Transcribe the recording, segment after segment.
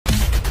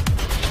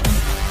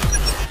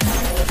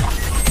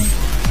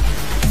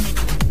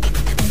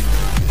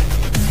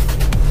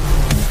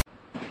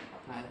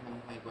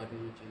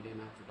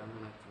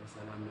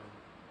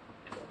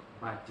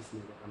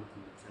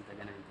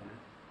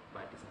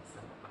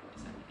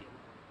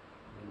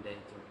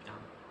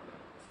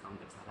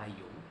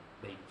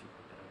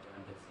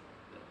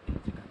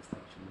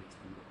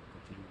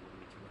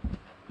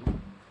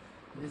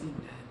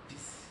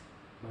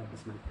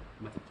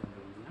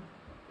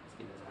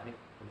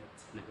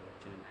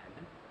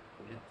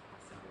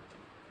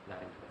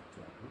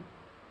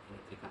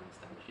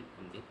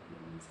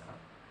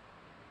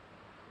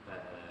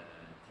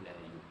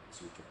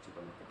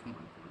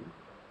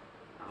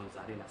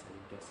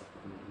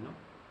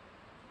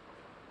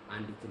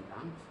አንዲትን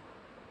ላምፕ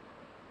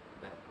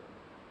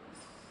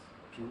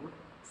በፒውር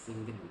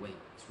ሲንግል ዌይ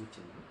ስዊች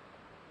እና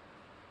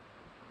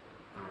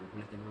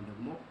ሁለተኛው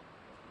ደግሞ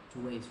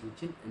ቱ ዌይ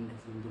ስዊችን እንደ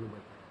ሲንግል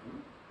ዌይ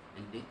ተጠቅመን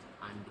እንዴት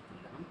አንዲትን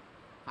ላምፕ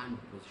አንድ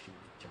ፖዚሽን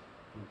ብቻ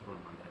ኮንትሮል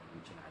ማድረግ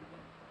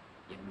እንችላለን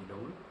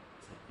የሚለውን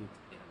ሰርኪዩት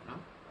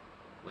ዲያግራም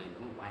ወይም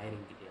ደግሞ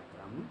ዋይሪንግ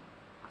ዲያግራሙን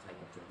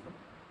አሳያችኋለሁ።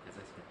 ከዛ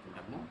ሲቀጥል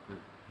ደግሞ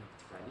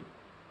ፕራክቲካሊ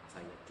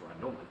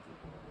አሳያችኋለሁ ማለት ነው።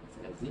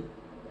 ስለዚህ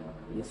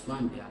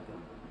የሷን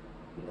ዲያግራም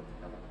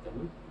እንደተከታተሉ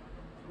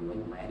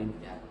ወይም ዋይሪንግ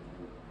ዲያግራም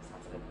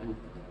ሳስረዳን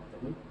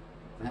እንደተከታተሉ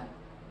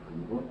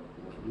በአእምሮ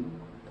ወይም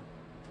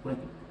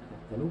ትኩረት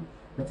እንደተከታተሉ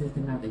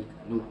በትህትና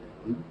ጠይቃለሁ ማለት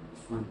ነው።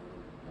 እሷን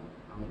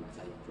አሁን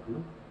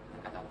አሳያችኋለሁ።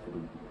 ተከታተሉ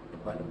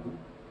ይባላሉ።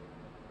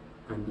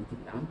 አንዲት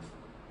ላምፕ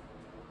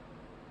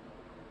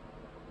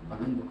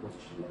በአንድ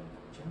ፖዚሽን ላይ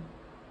ብቻ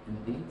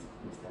እንዴት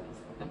ኢንስታል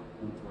ይሰጣል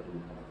ኮንትሮል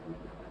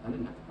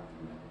እናደርጋለን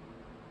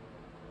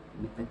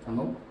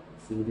የምንጠቀመው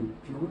ሲንግል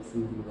ፒውር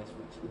ሲንግል ዌይ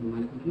ስዊች። ይሄ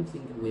ማለት ምንድነው?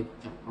 ሲንግል ዌይ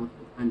ብቻ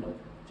አውትፑት አንድ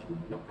አውትፑት ብቻ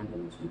ነው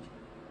አንደኛው ስዊች።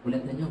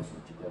 ሁለተኛው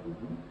ስዊች ደግሞ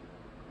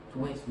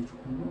ቱ ዌይ ስዊች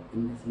ሆኖ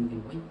እንደ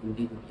ሲንግል ዌይ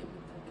እንዴት ነው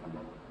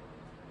የምንጠቀመው?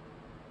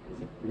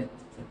 ስለዚህ ሁለት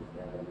ሰርኪት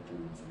ዲያግራሞችን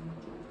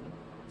እናሳያችሁ።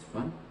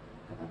 እሷን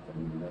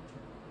ተከታተሉላችሁ።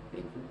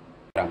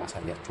 ዲያግራም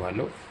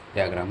አሳያችኋለሁ።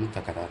 ዲያግራሙን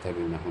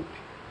ተከታተሉኝ።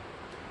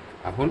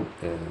 አሁን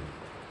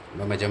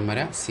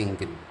በመጀመሪያ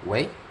ሲንግል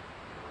ዌይ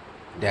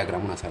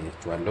ዲያግራሙን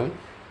አሳያችኋለሁ።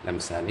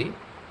 ለምሳሌ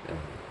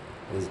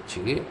እቺ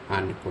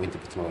አንድ ፖይንት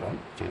ብትኖረን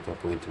ቼንቶ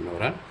ፖይንት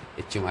ኖራል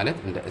እቺ ማለት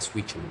እንደ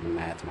ስዊች ነው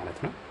የምናያት ማለት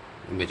ነው።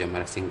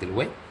 በመጀመሪያ ሲንግል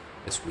ዌይ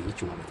ስዊች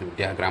ማለት ነው።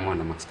 ዲያግራሙን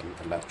ነው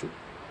ማስቀምጥላችሁ።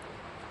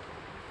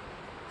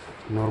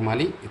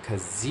 ኖርማሊ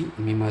ከዚህ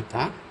የሚመጣ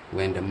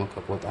ወይም ደግሞ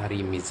ከቆጣሪ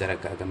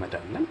የሚዘረጋ ገመድ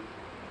አለ።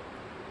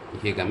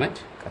 ይሄ ገመድ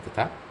ቀጥታ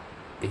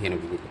ይሄ ነው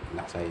ብዬ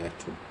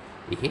ላሳያችሁ።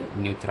 ይሄ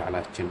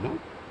ኒውትራላችን ነው።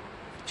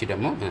 እቺ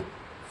ደግሞ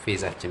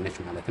ፌዛችን ነች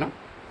ማለት ነው።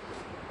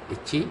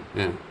 እቺ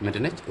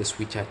ምንድነች?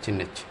 ስዊቻችን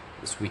ነች።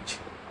 ስዊች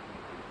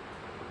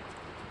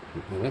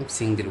ወይም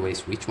ሲንግል ዌይ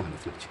ስዊች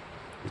ማለት ነች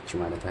እቺ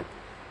ማለት ነው።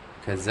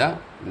 ከዛ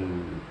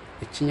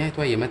እቺኛይቷ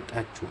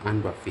የመጣችው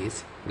አንዷ ፌዝ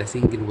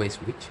ለሲንግል ዌይ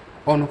ስዊች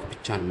ኦን ኦፍ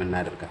ብቻ ነው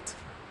የምናደርጋት።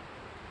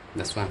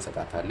 ለሷ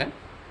እንሰጣታለን።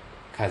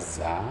 ከዛ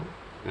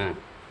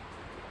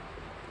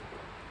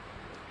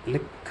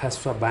ልክ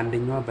ከሷ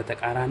ባንደኛዋ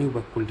በተቃራኒው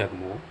በኩል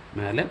ደግሞ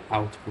ማለት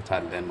አውትፑት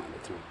አለን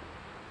ማለት ነው።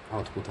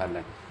 አውትፑት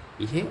አለን።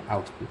 ይሄ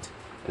አውትፑት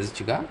እዚች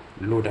ጋር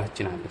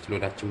ሎዳችን አለች።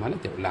 ሎዳችን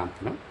ማለት ያው ላምፕ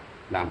ነው።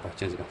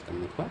 ላምፓችን እዚህ ጋር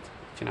ተቀምጧት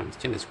እቺን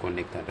አምስችን እዚህ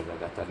ኮኔክት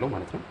አደረጋታለሁ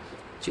ማለት ነው።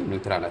 እቺ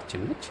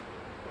ኒውትራላችን ነች።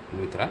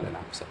 ኒውትራል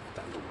ለላምፕ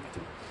ሰጥታለሁ ማለት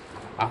ነው።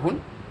 አሁን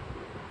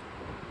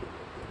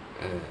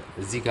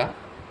እዚህ ጋር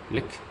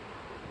ልክ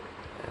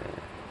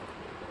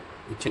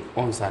እቺን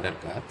ኦን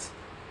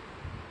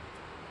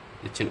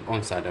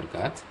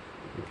ሳደርጋት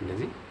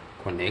እንደዚህ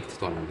ኮኔክት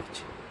ትሆናለች።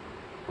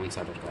 ኦን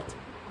ሳደርጋት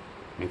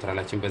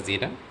ኒውትራላችን በዚህ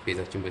ሄዳ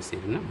ፌዛችን በዚህ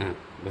ሄድና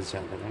በዚህ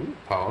አጋጣሚ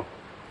ፓወር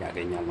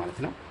ያገኛል ማለት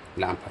ነው።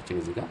 ላምፓችን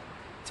እዚህ ጋር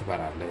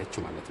ትበራለች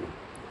ማለት ነው።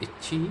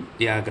 እቺ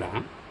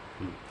ዲያግራም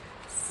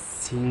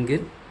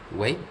ሲንግል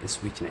ዌይ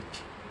ስዊች ነች።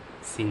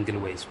 ሲንግል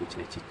ዌይ ስዊች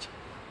ነች። እቺ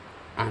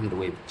አንድ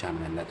ዌይ ብቻ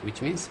ነው ያላት which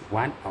means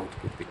one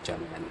output ብቻ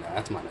ነው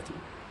ያላት ማለት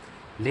ነው።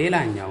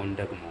 ሌላኛውን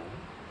ደግሞ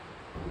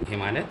ይሄ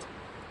ማለት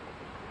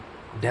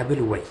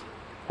ደብል ዌይ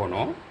ሆኖ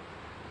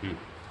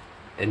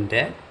እንደ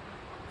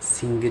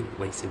ሲንግል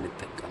ዌይ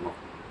ስንጠቀመው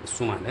እሱ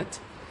ማለት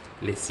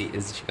let's see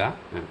እዚህ ጋር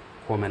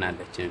ኮመን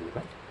አለችን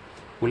እንበል።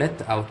 ሁለት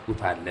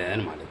አውትፑት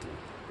አለን ማለት ነው።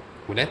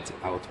 ሁለት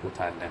አውትፑት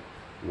አለን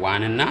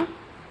 1 እና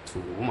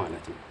 2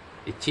 ማለት ነው።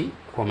 እቺ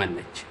ኮመን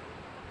ነች።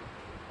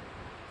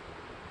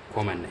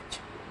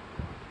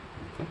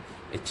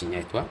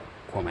 እቺኛይቷ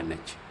ኮመን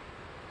ነች።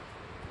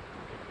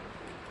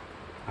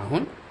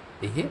 አሁን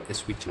ይሄ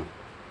ስዊች ነው።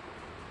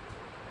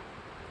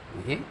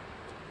 ይሄ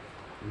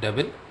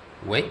ደብል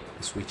ዌይ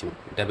ስዊች ነው።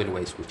 ደብል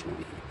ዌይ ስዊች ነው።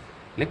 ይሄ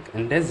ልክ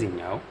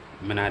እንደዚህኛው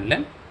ምን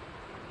አለን?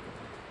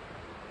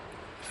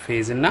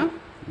 ፌዝ እና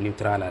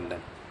ኒውትራል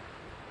አለን።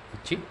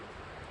 እቺ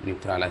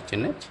ኒውትራላችን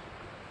ነች።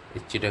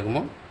 እቺ ደግሞ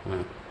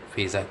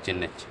ፌዛችን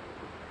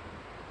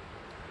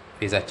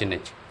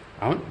ነች።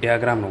 አሁን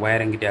ዲያግራም ነው፣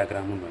 ዋይሪንግ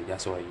ዲያግራሙ ነው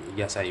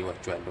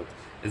እያሳየዋችሁ ያለው።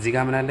 እዚህ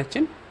ጋር ምን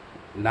አለችን?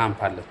 ላምፕ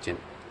አለችን።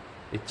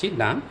 እቺ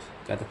ላምፕ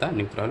ቀጥታ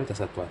ኒውትራሉ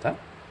ተሰጥቷታል።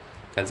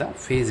 ከዛ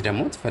ፌዝ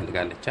ደግሞ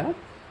ትፈልጋለች።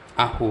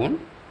 አሁን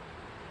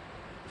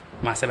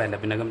ማሰብ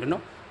ያለብን ነገር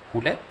ምንድነው?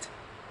 ሁለት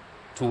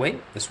ቱ ዌይ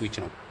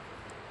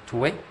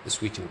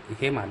ስዊች ነው።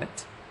 ይሄ ማለት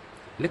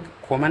ልክ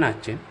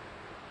ኮመናችን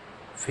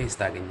ፌዝ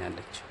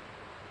ታገኛለች።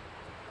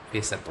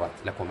 ፌዝ ሰጥቷት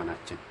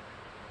ለኮመናችን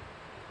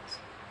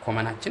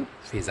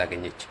ፌዝ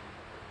አገኘች።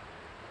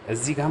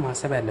 እዚህ ጋር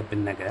ማሰብ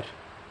ያለብን ነገር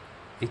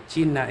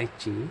እቺና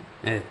እቺ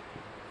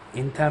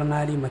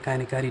ኢንተርናሊ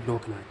ሜካኒካሊ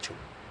ሎክ ናቸው።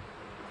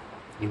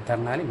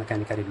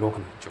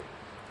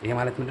 ይሄ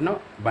ማለት ምንድነው?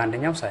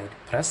 በአንደኛው ሳይድ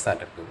ፕረስ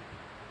አድርገው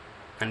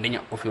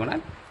አንደኛው ኦፍ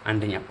ይሆናል፣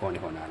 አንደኛው ኦን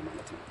ይሆናል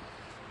ማለት ነው።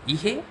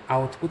 ይሄ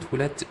አውትፑት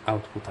ሁለት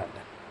አውትፑት አለ።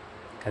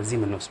 ከዚህ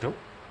ምን ወስደው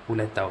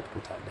ሁለት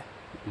አውትፑት አለ።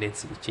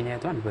 ሌትስ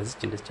እቺኛቷን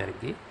በዚች እንደዚህ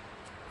አድርጌ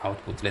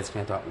አውትፑት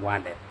ለዚህኛቷ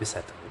ዋን ላይ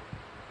ብሰጠው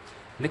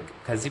ልክ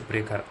ከዚህ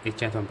ብሬከር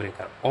እቺኛቷን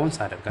ብሬከር ኦን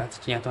ሳደርጋት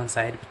እቺኛቷን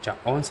ሳይድ ብቻ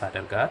ኦን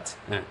ሳደርጋት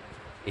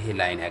ይሄ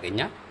ላይን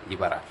ያገኛል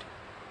ይበራል።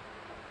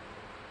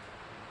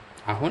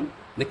 አሁን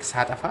ልክ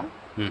ሳጠፋ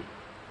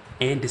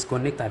ይሄን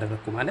ዲስኮኔክት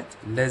አደረኩ ማለት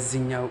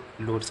ለዚህኛው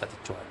ሎድ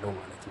ሰጥቼዋለሁ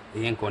ማለት ነው።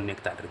 ይሄን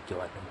ኮኔክት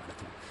አድርጌዋለሁ ማለት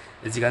ነው።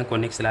 እዚህ ጋር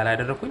ኮኔክት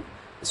ስላላደረኩኝ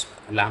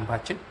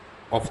ላምፓችን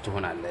ኦፍ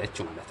ትሆናለች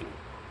ማለት ነው።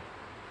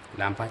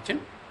 ላምፓችን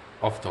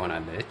ኦፍ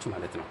ትሆናለች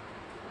ማለት ነው።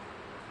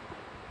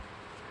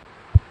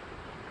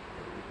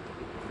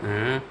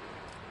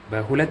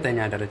 በሁለተኛ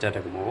ደረጃ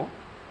ደግሞ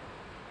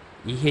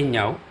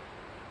ይሄኛው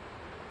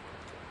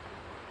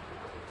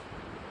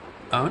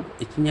አሁን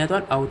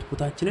እቺኛቷን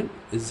አውትፑታችንን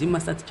እዚህም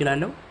መስጠት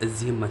እችላለሁ፣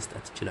 እዚህም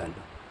መስጠት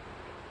እችላለሁ።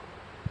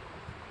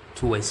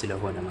 ቱ ዌይ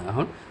ስለሆነ ማለት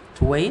አሁን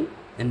ቱ ዌይን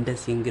እንደ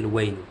ሲንግል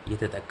ዌይ ነው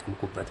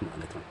የተጠቀምኩበት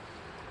ማለት ነው።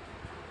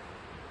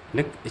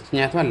 ልክ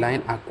እቺኛቷን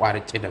ላይን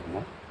አቋርጬ ደግሞ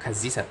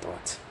ከዚህ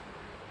ሰጠዋት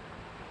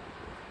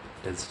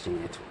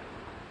ለዚህኛቱ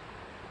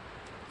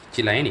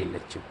እቺ ላይን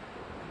የለችም።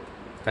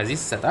 ከዚህ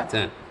ሰጣት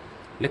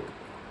ልክ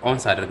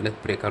ኦንስ አደርግለት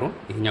ብሬከሩን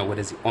ይሄኛው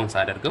ወደዚህ ኦንስ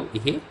አደርገው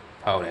ይሄ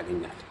ፓወር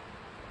ያገኛል።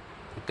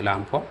 ልክ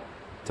ላምፖ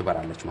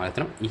ትበራለች ማለት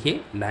ነው። ይሄ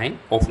ላይን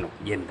ኦፍ ነው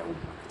የለውም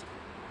ማለት ነው።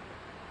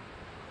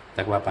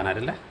 ተግባባን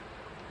አይደለ?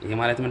 ይሄ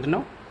ማለት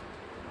ምንድነው?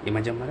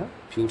 የመጀመሪያው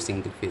ፒውር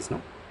ሲንግል ፌዝ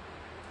ነው።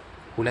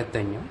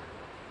 ሁለተኛው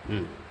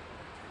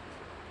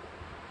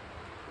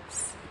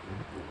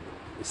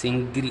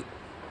ሲንግል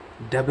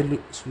ደብል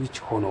ስዊች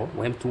ሆኖ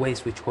ወይም ቱ ዌይ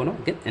ስዊች ሆኖ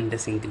ግን እንደ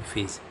ሲንግል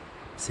ፌዝ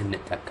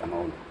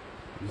ስንጠቀመው ነው።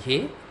 ይሄ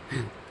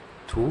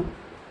ቱ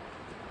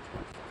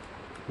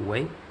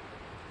ዌይ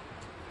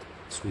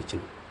ስዊች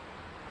ነው።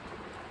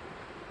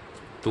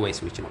 ቱ ዌይ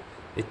ስዊች ነው።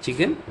 እቺ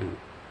ግን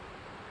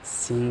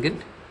ሲንግል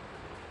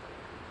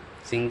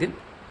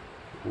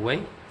ዌይ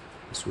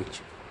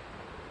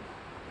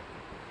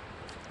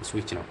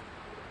ስዊች ነው።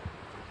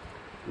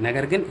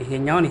 ነገር ግን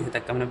ይሄኛውን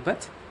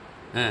የተጠቀምንበት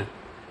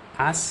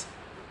አስ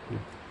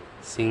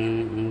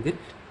ሲንግል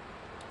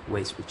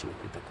ዌይ ስዊች ነው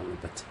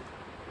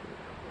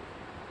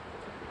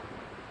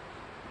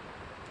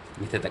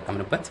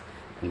የተጠቀምንበት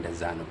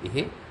እንደዛ ነው። ይሄ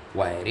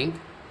ዋይሪንግ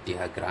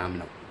ዲያግራም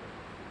ነው።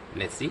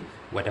 ለዚህ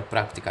ወደ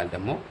ፕራክቲካል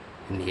ደግሞ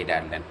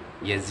እንሄዳለን።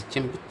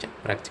 የዚችን ብቻ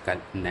ፕራክቲካል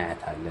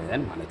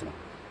እናያታለን ማለት ነው።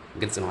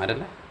 ግልጽ ነው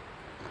አይደለ?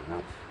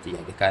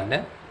 ጥያቄ ካለ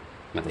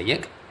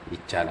መጠየቅ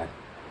ይቻላል።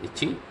 እቺ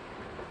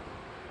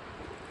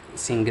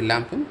ሲንግል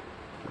ላምፕን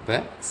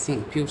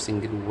በፒውር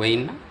ሲንግል ዌይ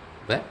እና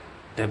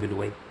በደብል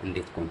ዌይ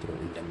እንዴት ኮንትሮል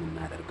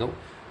እንደምናደርገው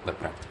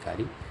በፕራክቲካሊ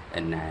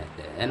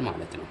እናያለን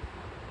ማለት ነው።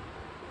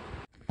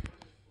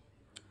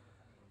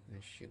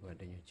 እሺ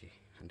ጓደኞቼ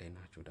እንዴት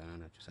ናችሁ? ደህና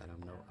ናችሁ?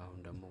 ሰላም ነው? አሁን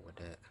ደግሞ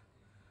ወደ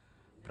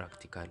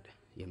ፕራክቲካል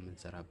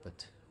የምንሰራበት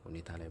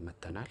ሁኔታ ላይ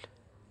መተናል።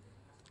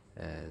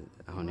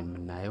 አሁን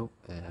የምናየው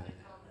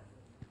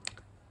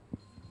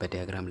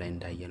በዲያግራም ላይ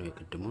እንዳየነው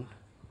የቅድሙን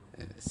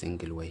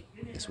ሲንግል ዌይ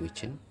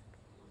ስዊችን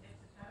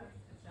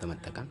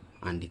በመጠቀም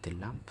አንዲትን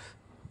ላምፕ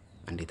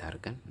እንዴት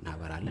አድርገን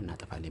እናበራለን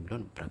እናጠፋለን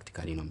የሚለውን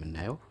ፕራክቲካሊ ነው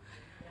የምናየው።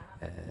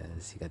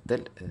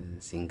 ሲቀጥል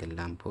ሲንግል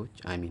ላምፖች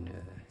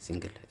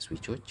ሲንግል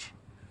ስዊቾች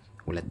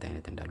ሁለት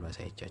አይነት እንዳሉ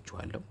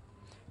አሳይቻችኋለሁ።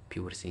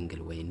 ፒውር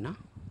ሲንግል ዌይ እና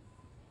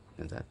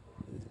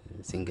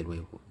ሲንግል ዌይ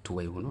ቱ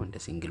ዌይ ሆኖ እንደ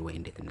ሲንግል ዌይ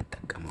እንዴት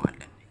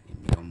እንጠቀመዋለን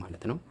የሚለው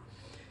ማለት ነው።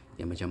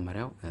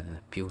 የመጀመሪያው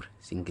ፒውር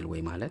ሲንግል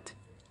ዌይ ማለት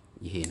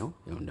ይሄ ነው።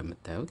 ያው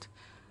እንደምታዩት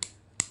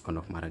ኦን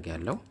ኦፍ ማድረግ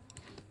ያለው።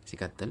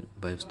 ሲቀጥል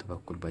በውስጥ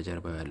በኩል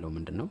በጀርባው ያለው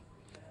ምንድነው?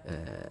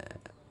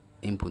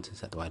 ኢንፑት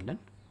እንሰጠዋለን፣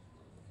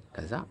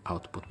 ከዛ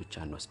አውትፑት ብቻ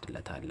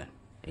እንወስድለታለን።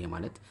 ይሄ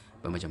ማለት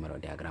በመጀመሪያው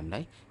ዲያግራም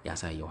ላይ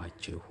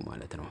ያሳየኋችሁ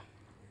ማለት ነው።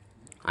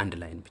 አንድ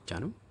ላይን ብቻ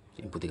ነው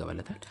ኢንፑት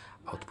ይገባለታል፣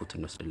 አውትፑት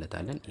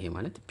እንወስድለታለን። ይሄ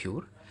ማለት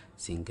ፒውር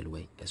ሲንግል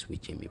ዌይ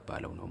ስዊች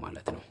የሚባለው ነው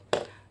ማለት ነው።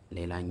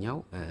 ሌላኛው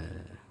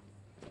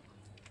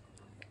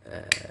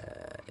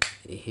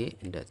ይሄ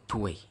እንደ ቱ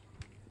ዌይ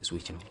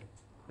ስዊች ነው።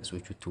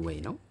 ስዊቹ ቱ ዌይ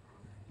ነው፣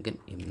 ግን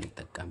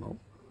የምንጠቀመው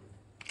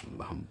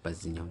አሁን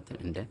በዚህኛው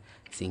እንደ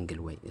ሲንግል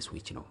ዌይ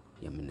ስዊች ነው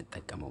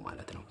የምንጠቀመው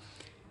ማለት ነው።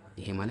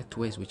 ይሄ ማለት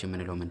ቱ ዌይ ስዊች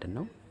የምንለው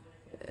ምንድነው?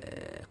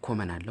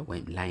 ኮመን አለው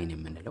ወይም ላይን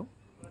የምንለው፣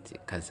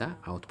 ከዛ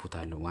አውትፑት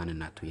አለው 1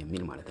 እና 2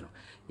 የሚል ማለት ነው።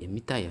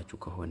 የሚታያችሁ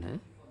ከሆነ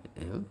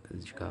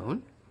እዚህ ጋር አሁን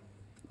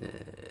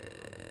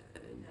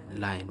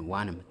ላይን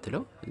 1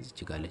 የምትለው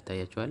እዚህ ጋር ላይ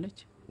ታያችኋለች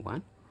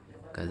 1፣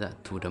 ከዛ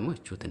 2 ደግሞ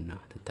እቹትና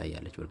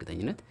ትታያለች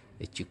በእርግጠኝነት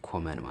እቺ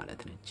ኮመን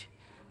ማለት ነች።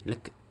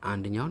 ልክ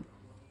አንደኛውን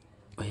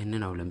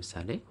ይሄንን ነው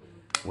ለምሳሌ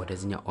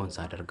ወደዚህኛው ኦንስ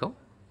አድርገው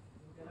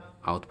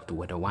አውትፑት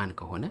ወደ 1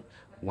 ከሆነ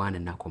 1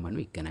 እና ኮመኑ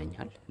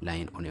ይገናኛል፣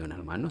 ላይን ኦን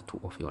ይሆናል ማለት ነው፣ 2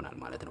 ኦፍ ይሆናል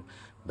ማለት ነው።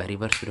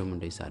 በሪቨርስ ደግሞ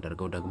እንደዚህ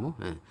አድርገው ደግሞ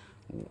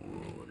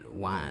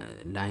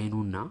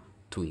ላይኑና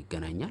 2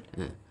 ይገናኛል፣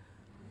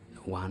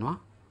 1ዋ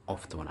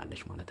ኦፍ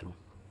ትሆናለች ማለት ነው።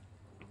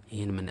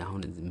 ይሄን ምን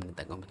አሁን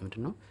የምንጠቀምበት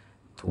ምንድነው?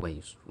 ቱ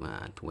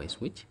ዌይ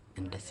ስዊች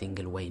እንደ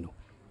ሲንግል ዌይ ነው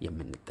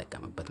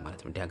የምንጠቀምበት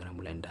ማለት ነው። ዲያግራሙ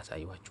ላይ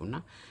እንዳሳየዋችሁና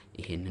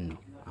ይሄንን ነው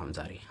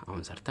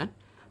አሁን ሰርተን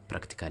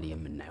ፕራክቲካሊ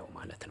የምናየው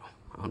ማለት ነው።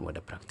 አሁን ወደ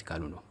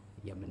ፕራክቲካሉ ነው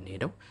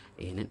የምንሄደው።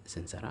 ይሄንን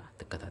ስንሰራ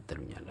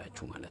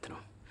ተከታተሉኛላችሁ ማለት ነው።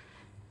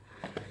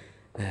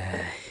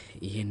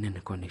 ይህንን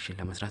ኮኔክሽን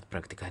ለመስራት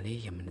ፕራክቲካሊ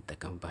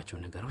የምንጠቀምባቸው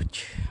ነገሮች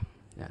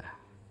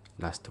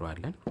ላስትሮ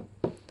አለን፣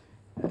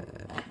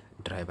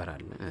 ድራይቨር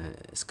አለ፣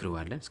 ስክሪው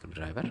አለን፣ ስክሪው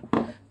ድራይቨር፣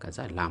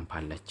 ከዛ ላምፕ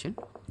አለችን፣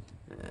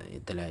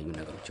 የተለያዩ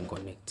ነገሮችን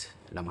ኮኔክት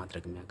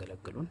ለማድረግ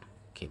የሚያገለግሉን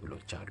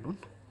ኬብሎች አሉን፣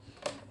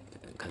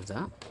 ከዛ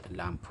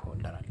ላምፕ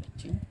ሆልደር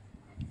አለችን፣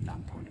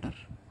 ላምፕ ሆልደር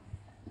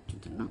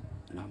እንትና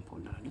ላምፕ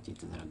ሆልደር አለች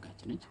የተዘረጋች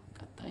ነች።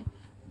 ቀጣይ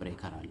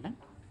ብሬከር አለን፣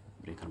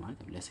 ብሬከር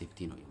ማለት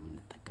ለሴፍቲ ነው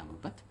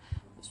የምንጠቀምበት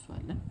እሱ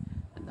አለን።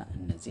 እና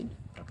እነዚህን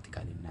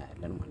ፕራክቲካሊ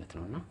እናያለን ማለት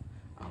ነውና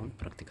አሁን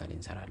ፕራክቲካሊ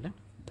እንሰራለን።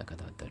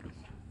 ተከታተሉኝ።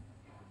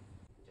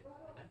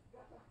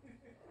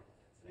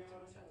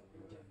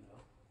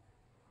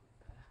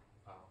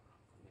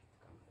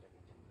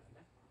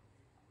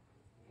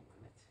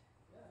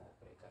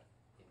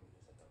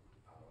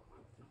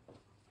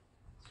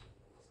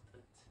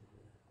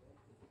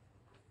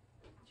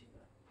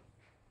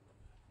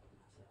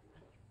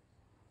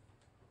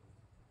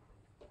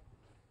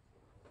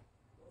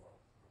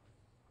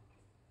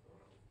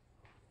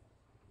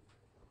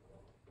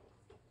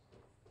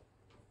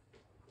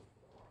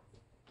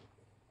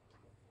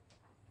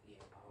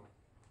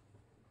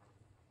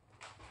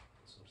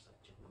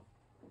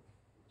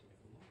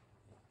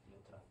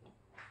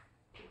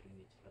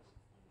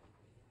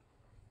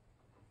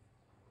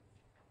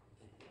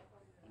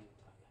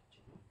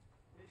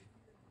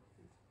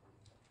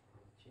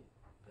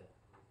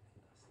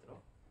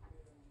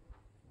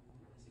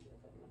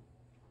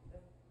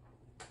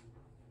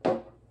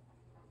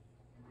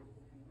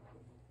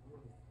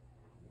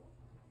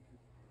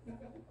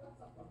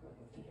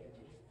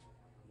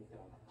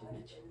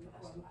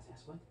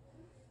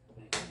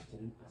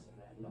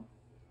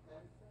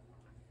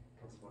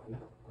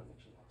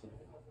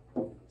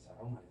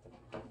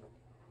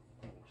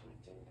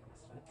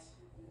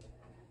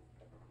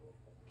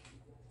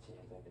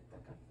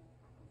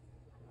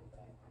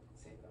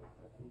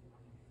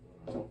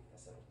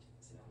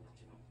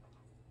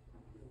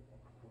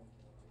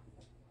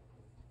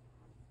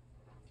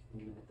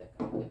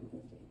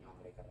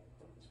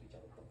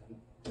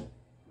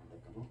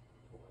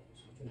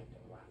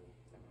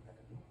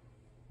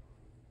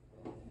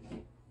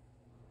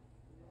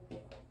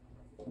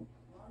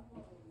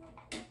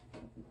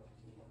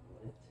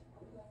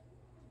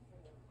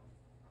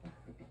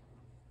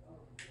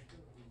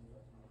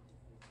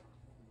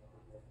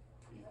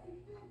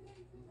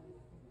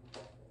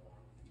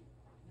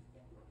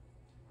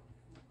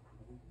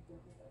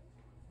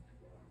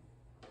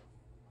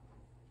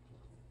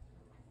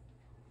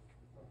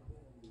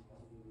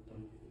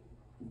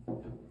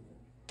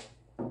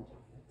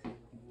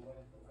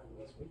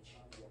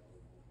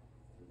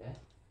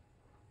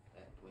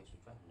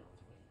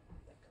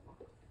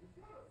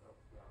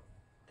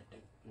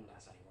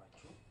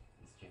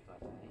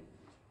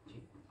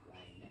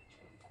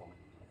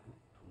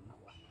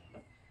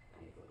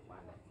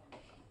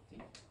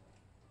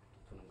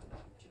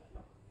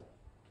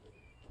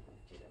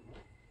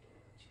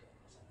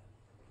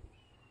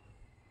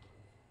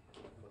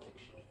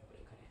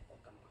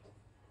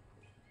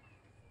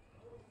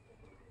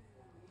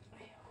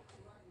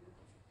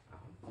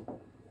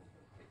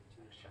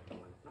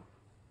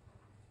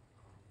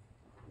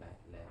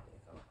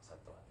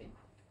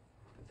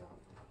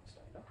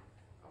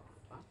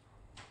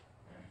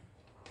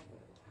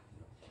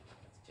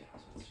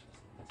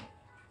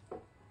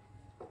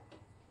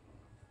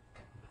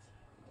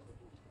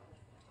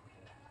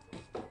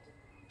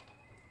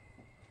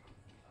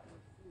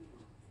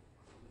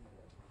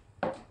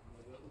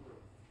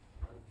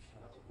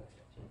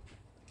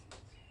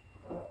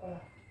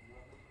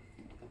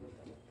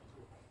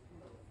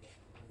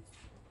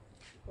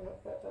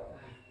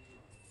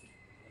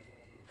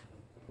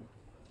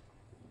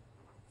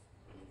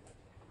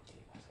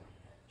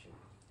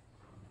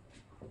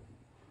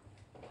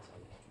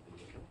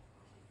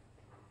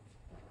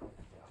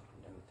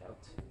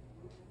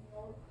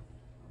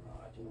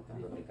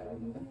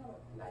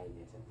 ላይን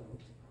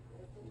የሰጠሁት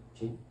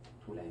እቺን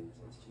ቱ ላይ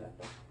መስጠት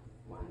እችላለሁ፣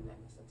 ዋን ላይ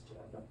መስጠት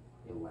እችላለሁ።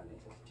 የዋን ላይ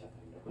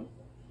ሰጥቻለሁ።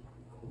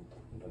 አሁን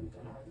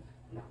እንደምታዩት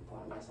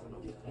ላምፓውን ማሳብ ነው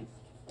የሚቀረኝ።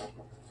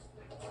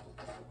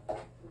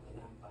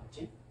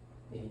 ላምፓችን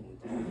ይሄንን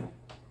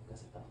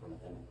ከስልጣን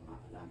በመጠን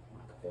ላምፕ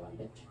ማከፋፈያ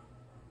አለች።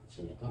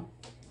 እቺኛቷ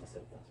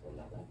ከስልጣን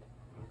በላታል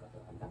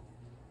ማከፋፈያ አላት።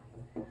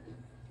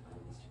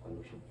 እዚህ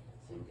ኮንዲሽን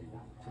ሲንግል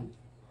ላምፕን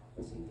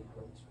ሲንግል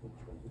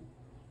ኮንዲሽን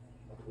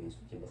ወይስ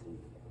በሲንግል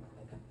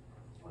ለመጠቀም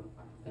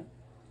ወንፋን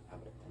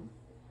አብረን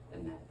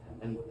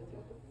እናያለን ማለት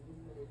ነው።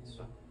 እሷ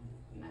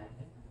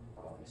እናያለን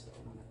ፓወር መስጠት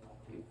ነው ማለት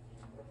ነው።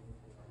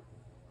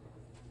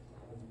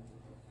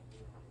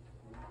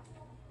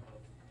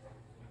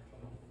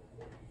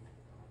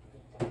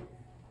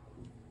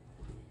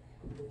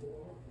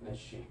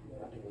 እሺ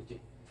አድርጌ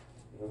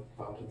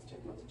ፓወር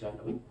ቼክ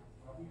ማድረግ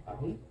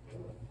አሁን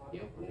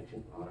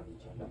የኮኔክሽን ፓወር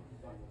ይቻላል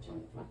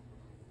ቻንፋ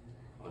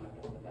ሆነ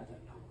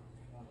አደረጋታለሁ።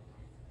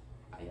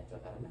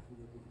 አያተታለ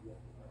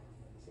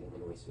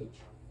ሲንግል ወይ ስዊች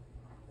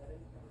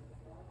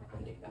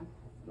እንደላ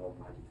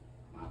ኖርማሊ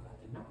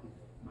ማብራትና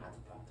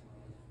ማጥፋት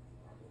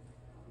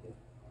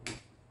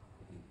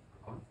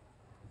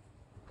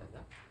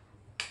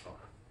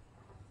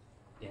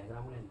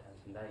ዲያግራሙን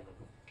እንዳየ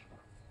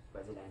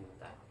በዚህ ላይ ነው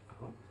ታዲያ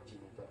አሁን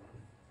ጂኔተር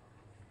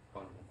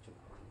ኦንች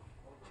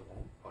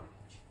ይችላል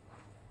ኦንች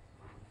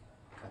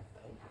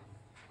ቀጣይ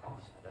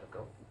ኦፍ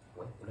አድርገው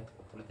ወይ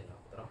ሁለተኛው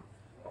ቁጥር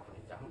ኦፍ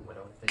ነች። አሁን ወደ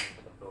ሁለተኛው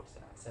ቁጥር ሎድ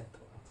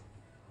ስላልሰጠሁት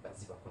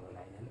በዚህ በኩል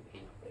ላይ